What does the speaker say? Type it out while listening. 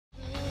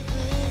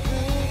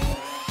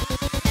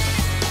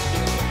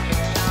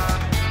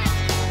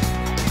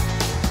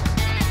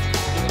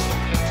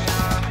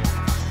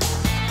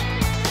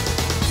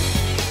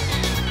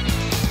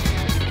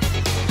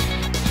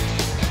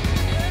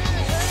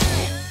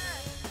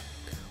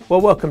Well,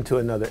 welcome to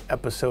another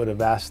episode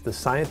of Ask the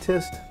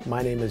Scientist.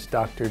 My name is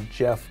Dr.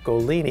 Jeff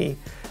Golini,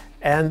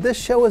 and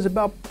this show is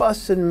about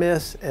busting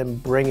myths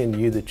and bringing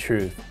you the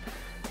truth.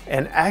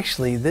 And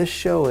actually, this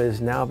show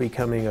is now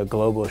becoming a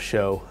global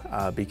show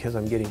because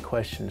I'm getting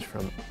questions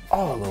from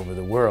all over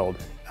the world.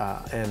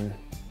 And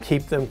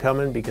keep them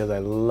coming because I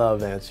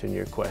love answering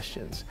your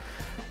questions.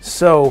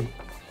 So,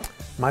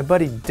 my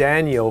buddy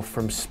Daniel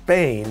from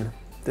Spain,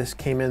 this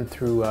came in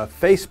through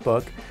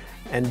Facebook,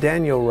 and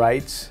Daniel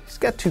writes, he's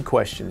got two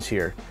questions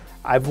here.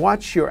 I've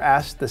watched your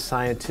Ask the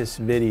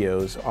Scientist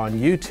videos on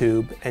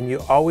YouTube, and you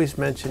always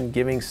mention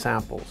giving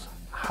samples.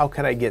 How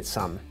can I get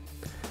some?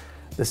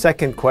 The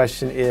second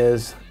question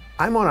is,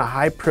 I'm on a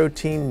high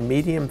protein,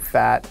 medium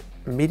fat,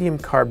 medium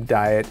carb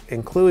diet,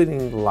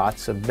 including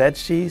lots of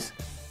veggies,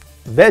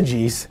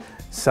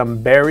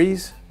 some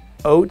berries,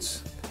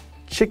 oats,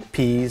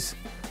 chickpeas,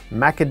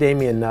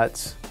 macadamia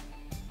nuts,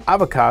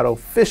 avocado,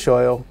 fish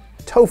oil,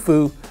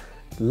 tofu,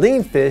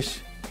 lean fish,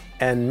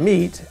 and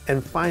meat,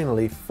 and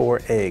finally 4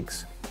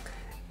 eggs.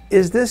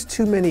 Is this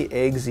too many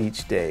eggs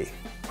each day?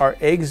 Are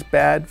eggs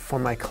bad for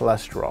my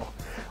cholesterol?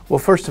 Well,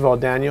 first of all,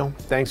 Daniel,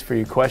 thanks for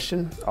your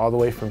question, all the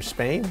way from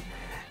Spain.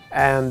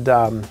 And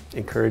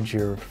encourage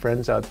your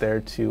friends out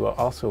there to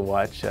also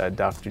watch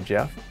Dr.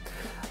 Jeff.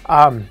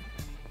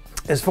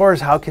 As far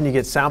as how can you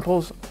get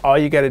samples, all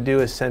you got to do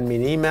is send me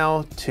an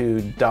email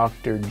to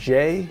Dr.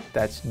 J,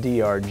 that's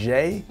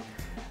DRJ,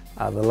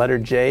 the letter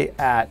J,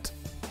 at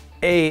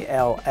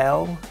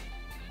allamph.com.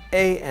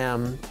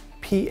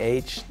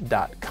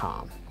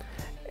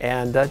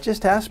 And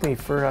just ask me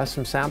for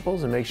some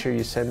samples, and make sure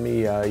you send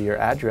me your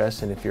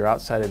address. And if you're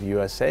outside of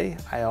USA,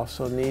 I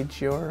also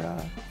need your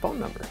phone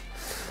number.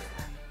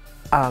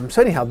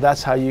 So anyhow,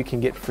 that's how you can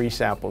get free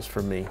samples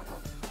from me.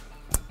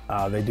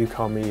 They do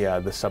call me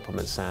the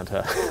Supplement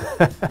Santa,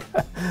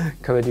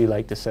 because I do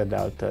like to send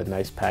out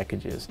nice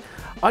packages.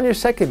 On your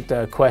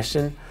second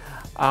question,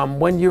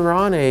 when you're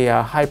on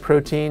a high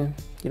protein,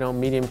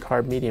 medium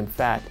carb, medium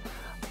fat,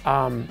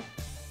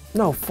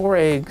 no, 4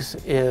 eggs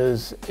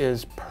is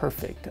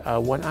perfect.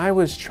 When I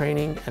was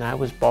training and I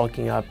was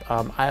bulking up,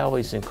 I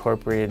always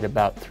incorporated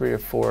about 3 or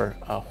 4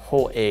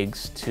 whole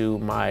eggs to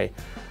my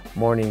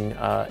morning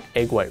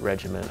egg white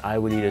regimen. I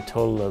would eat a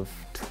total of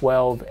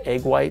 12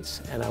 egg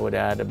whites, and I would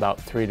add about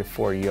 3 to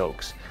 4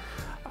 yolks.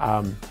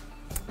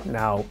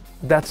 Now,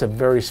 that's a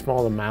very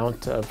small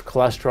amount of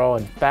cholesterol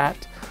and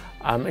fat,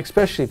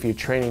 especially if you're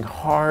training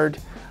hard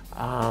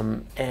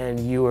and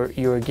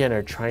you again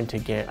are trying to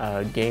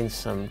gain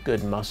some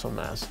good muscle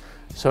mass.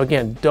 So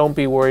again, don't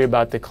be worried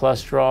about the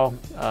cholesterol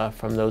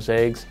from those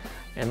eggs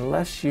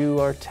unless you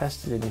are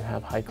tested and you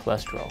have high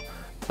cholesterol.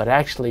 But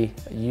actually,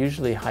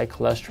 usually high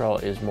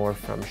cholesterol is more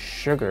from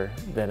sugar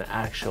than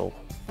actual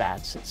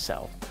fats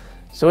itself.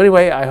 So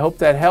anyway, I hope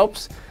that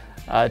helps.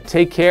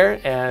 Take care,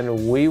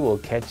 and we will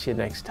catch you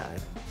next time.